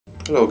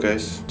Hello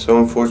guys. So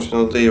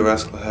unfortunately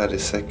Rascal had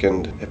his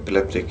second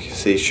epileptic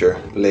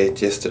seizure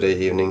late yesterday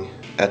evening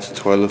at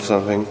 12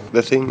 something.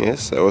 The thing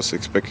is, I was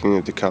expecting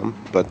it to come,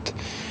 but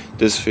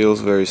this feels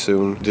very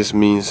soon. This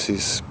means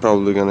he's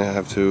probably gonna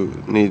have to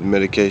need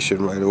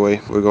medication right away.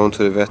 We're going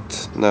to the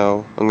vet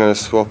now. I'm gonna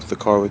swap the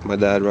car with my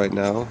dad right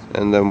now,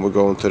 and then we're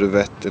going to the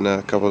vet in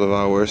a couple of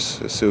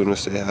hours as soon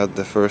as they had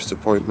the first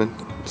appointment.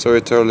 So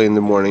it's early in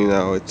the morning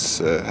now, it's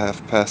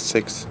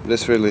 6:30.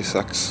 This really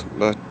sucks,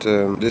 but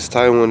this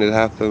time when it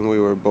happened we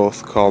were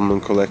both calm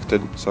and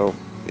collected, so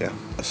yeah.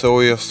 So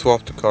we just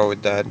swapped the car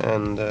with Dad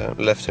and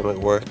left him at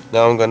work.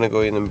 Now I'm gonna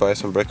go in and buy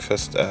some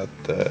breakfast at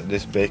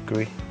this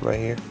bakery right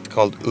here. It's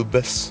called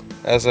Ubbe's.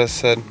 As I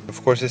said,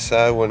 of course it's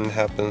sad when it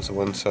happens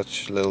when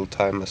such little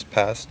time has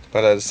passed.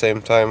 But at the same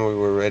time we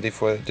were ready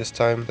for it this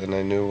time, and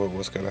I knew what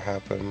was gonna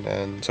happen,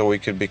 and so we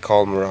could be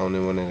calm around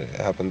it when it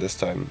happened this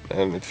time.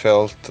 And it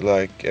felt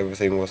like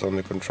everything was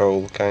under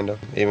control, kind of.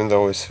 Even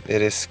though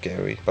it is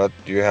scary, but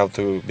you have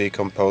to be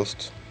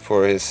composed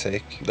for his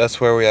sake. That's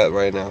where we're at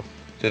right now.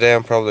 Today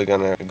I'm probably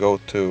gonna go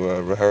to a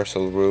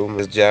rehearsal room,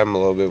 just jam a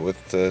little bit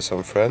with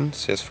some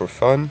friends, just for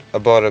fun. I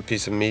bought a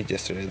piece of meat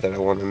yesterday that I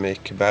want to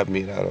make kebab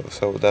meat out of,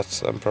 so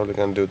I'm probably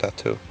gonna do that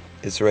too.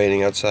 It's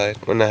raining outside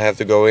when I have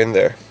to go in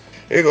there.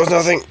 Here goes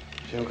nothing!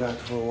 Shall we go out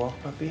for a walk,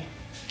 puppy?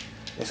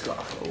 Let's go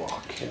out for a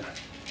walk,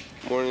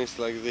 yeah. Mornings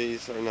like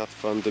these are not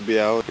fun to be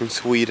out in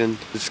Sweden.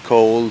 It's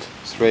cold,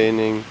 it's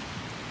raining,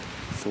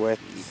 it's wet,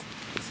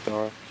 it's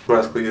dark.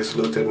 Rascal just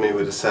looked at me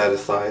with the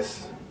saddest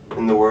eyes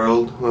in the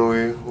world when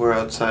we were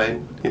outside.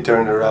 He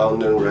turned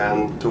around and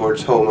ran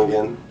towards home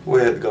again.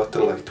 We had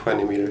gotten like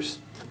 20 meters.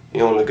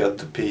 He only got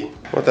to pee.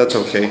 But that's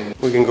okay.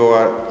 We can go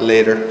out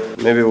later.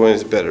 Maybe when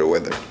it's better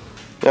weather.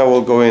 Now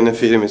we'll go in and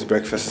feed him his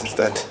breakfast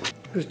instead.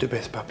 Who's the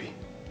best puppy?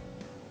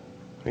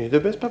 Are you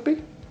the best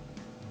puppy?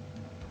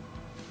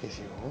 Yes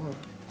you are.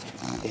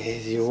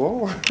 Yes you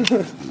are.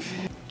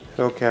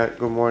 Hello cat,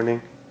 good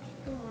morning.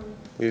 Good morning.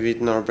 We've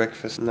eaten our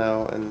breakfast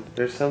now, and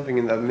there's something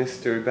in that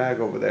mystery bag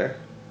over there.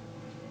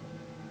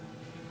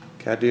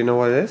 Cat, do you know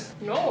what it is?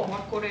 No,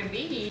 what could it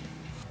be?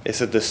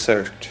 It's a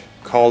dessert.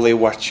 Call it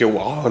what you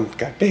want,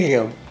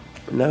 goddamn.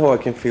 Now I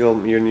can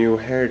film your new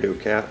hairdo,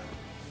 Cat,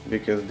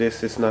 because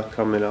this is not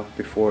coming up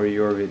before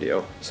your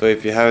video. So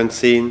if you haven't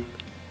seen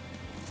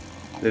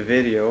the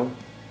video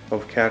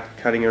of Cat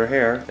cutting her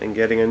hair and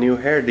getting a new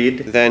hair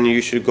did, then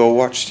you should go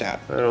watch that.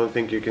 I don't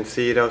think you can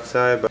see it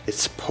outside, but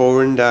it's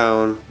pouring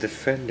down,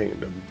 defending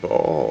the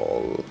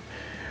ball.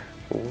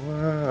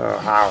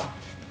 Wow.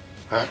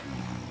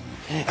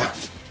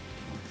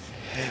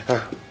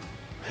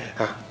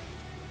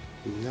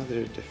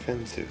 Another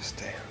defensive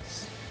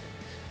stance.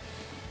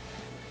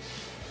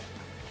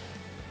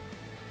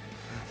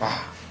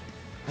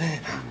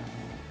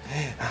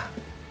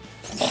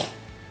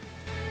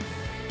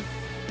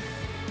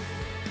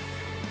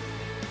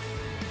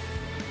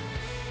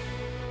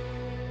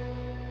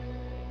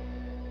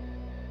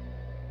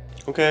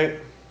 Okay,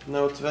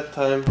 now it's vet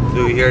time.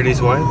 Do you hear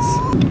these whines?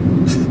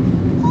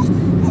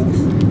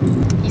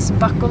 He's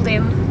buckled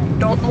in.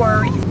 Don't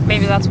worry.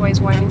 Maybe that's why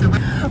he's whining.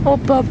 Oh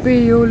puppy,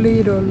 you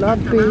little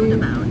puppy.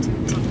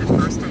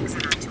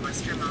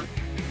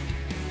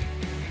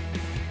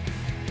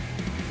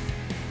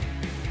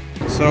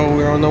 So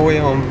we're on our way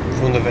home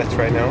from the vet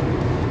right now,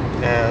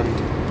 and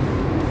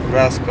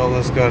Rascal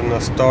has gotten a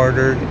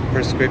starter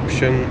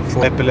prescription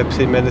for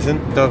epilepsy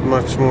medicine. Not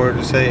much more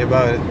to say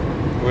about it.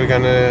 We're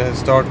gonna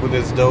start with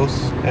its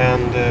dose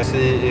and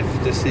see if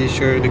the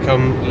seizure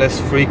become less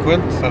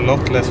frequent, a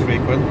lot less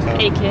frequent.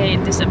 AKA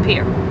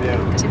disappear. Yeah.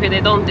 Because if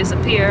they don't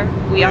disappear,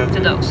 we up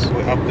the dose.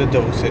 We up the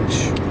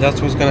dosage.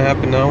 That's what's gonna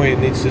happen now. He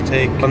needs to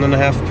take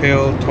 1.5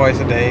 pills twice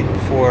a day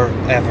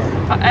forever.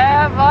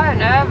 Forever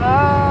and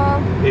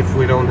ever. If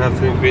we don't have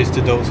to increase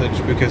the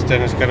dosage, because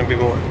then it's gonna be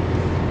more.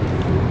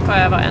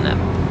 Forever and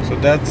ever. So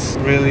that's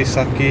really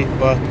sucky,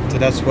 but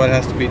that's what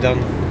has to be done.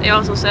 They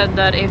also said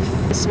that if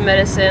this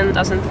medicine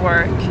doesn't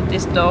work,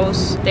 this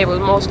dose, they will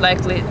most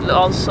likely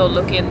also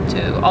look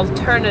into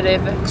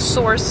alternative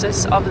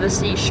sources of the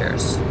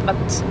seizures.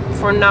 But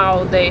for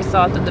now, they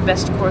thought that the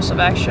best course of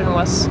action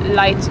was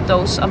light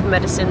dose of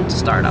medicine to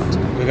start out.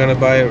 We're gonna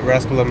buy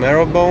Rascal a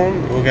marrow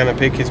bone. We're gonna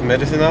pick his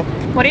medicine up.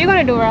 What are you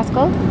gonna do,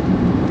 Rascal?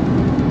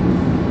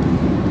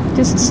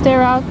 Just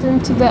stare out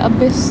into the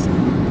abyss.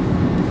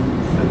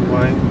 And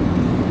why?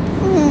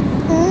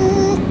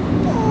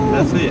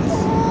 That's a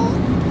yes.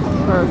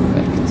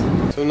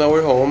 Perfect. So now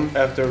we're home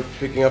after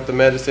picking up the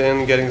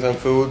medicine, getting some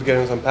food,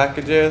 getting some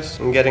packages,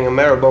 and getting a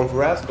marrow bone for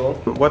Rascal.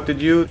 What did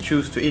you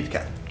choose to eat,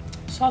 Cat?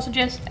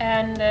 Sausages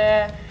and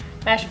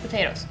mashed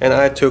potatoes. And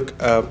I took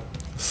a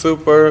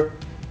super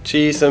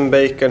cheese and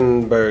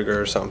bacon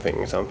burger or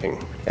something.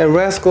 And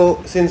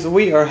Rascal, since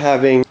we are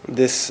having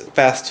this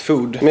fast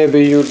food,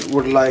 maybe you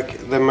would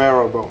like the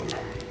marrow bone.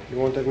 You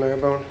want that marrow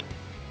bone?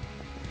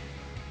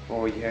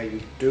 Oh yeah, you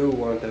do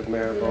want that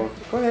marrow bone.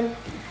 Go ahead.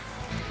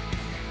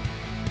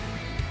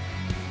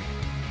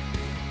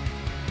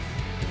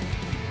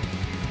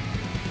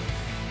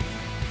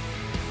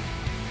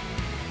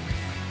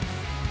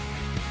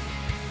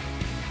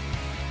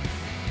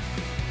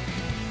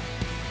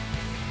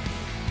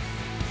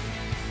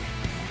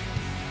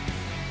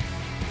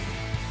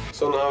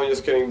 So now I'm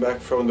just getting back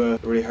from the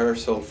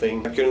rehearsal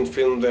thing. I couldn't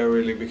film there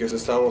really because the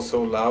sound was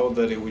so loud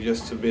that it would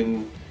just have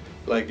been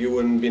like you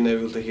wouldn't been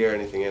able to hear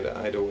anything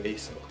either way.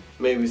 So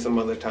maybe some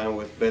other time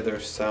with better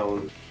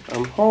sound.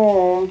 I'm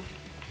home.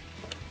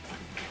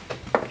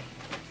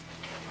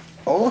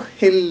 Oh,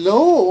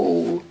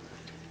 hello!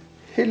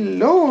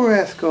 Hello,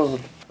 Rascal!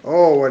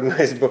 Oh, what a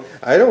nice book.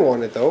 I don't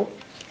want it though.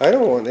 I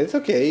don't want it. It's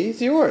okay.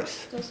 It's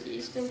yours. Does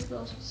Easton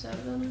close at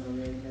 7 on the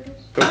videos?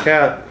 So,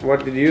 Kat,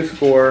 what did you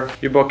score?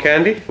 You bought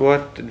candy?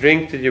 What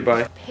drink did you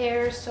buy?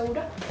 Pear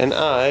soda. And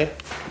I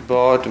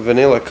bought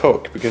vanilla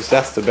Coke because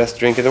that's the best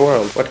drink in the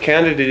world. What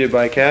candy did you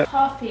buy, Kat?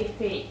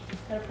 Toffee.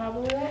 Got a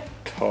problem with that?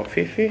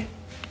 Toffee?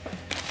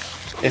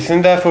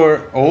 Isn't that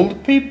for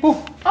old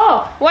people?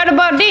 Oh, what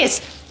about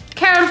this?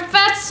 Karen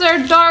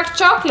Fetzer dark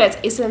chocolate.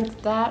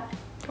 Isn't that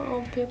for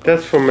old people?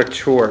 That's for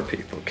mature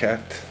people,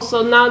 Kat.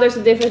 So now there's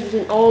a difference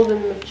between old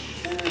and mature.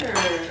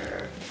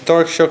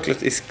 Dark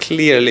chocolate is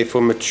clearly for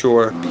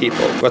mature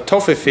people, but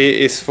toffee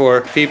is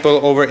for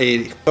people over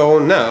 80. So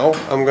now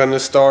I'm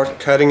gonna start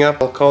cutting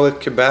up. I'll call it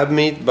kebab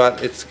meat,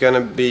 but it's gonna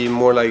be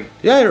more like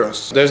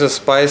gyros. There's a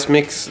spice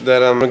mix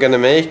that I'm gonna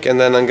make, and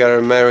then I'm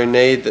gonna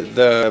marinate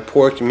the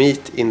pork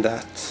meat in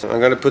that. I'm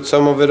gonna put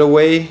some of it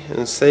away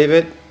and save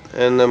it,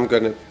 and I'm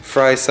gonna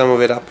fry some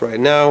of it up right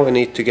now and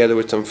eat together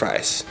with some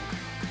fries.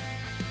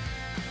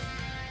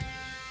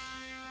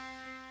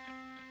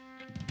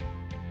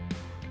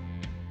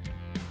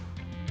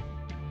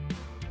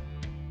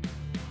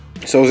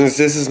 So since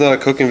this is not a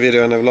cooking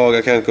video and a vlog,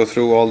 I can't go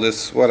through all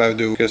this, what I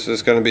do, because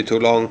it's gonna be too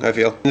long, I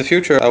feel. In the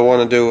future I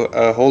want to do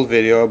a whole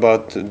video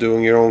about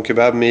doing your own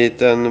kebab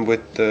meat and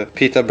with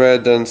pita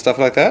bread and stuff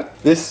like that.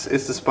 This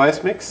is the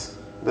spice mix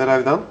that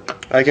I've done.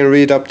 I can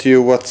read up to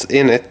you what's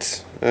in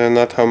it.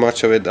 Not how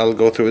much of it, I'll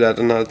go through that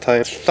another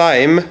time.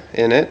 Thyme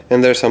in it,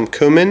 and there's some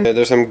cumin,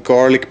 there's some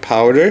garlic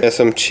powder, there's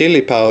some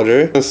chili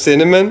powder, some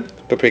cinnamon,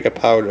 paprika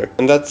powder,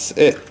 and that's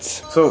it.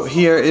 So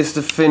here is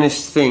the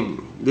finished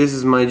thing. This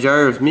is my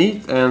gyros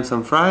meat and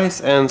some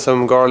fries and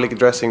some garlic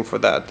dressing for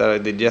that I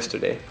did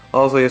yesterday.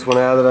 Also, just want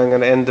to add that I'm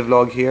gonna end the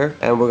vlog here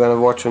and we're gonna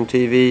watch some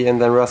TV,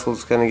 and then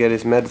Russell's gonna get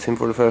his medicine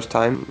for the first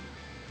time.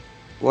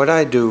 What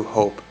I do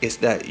hope is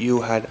that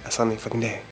you had a sunny fucking day.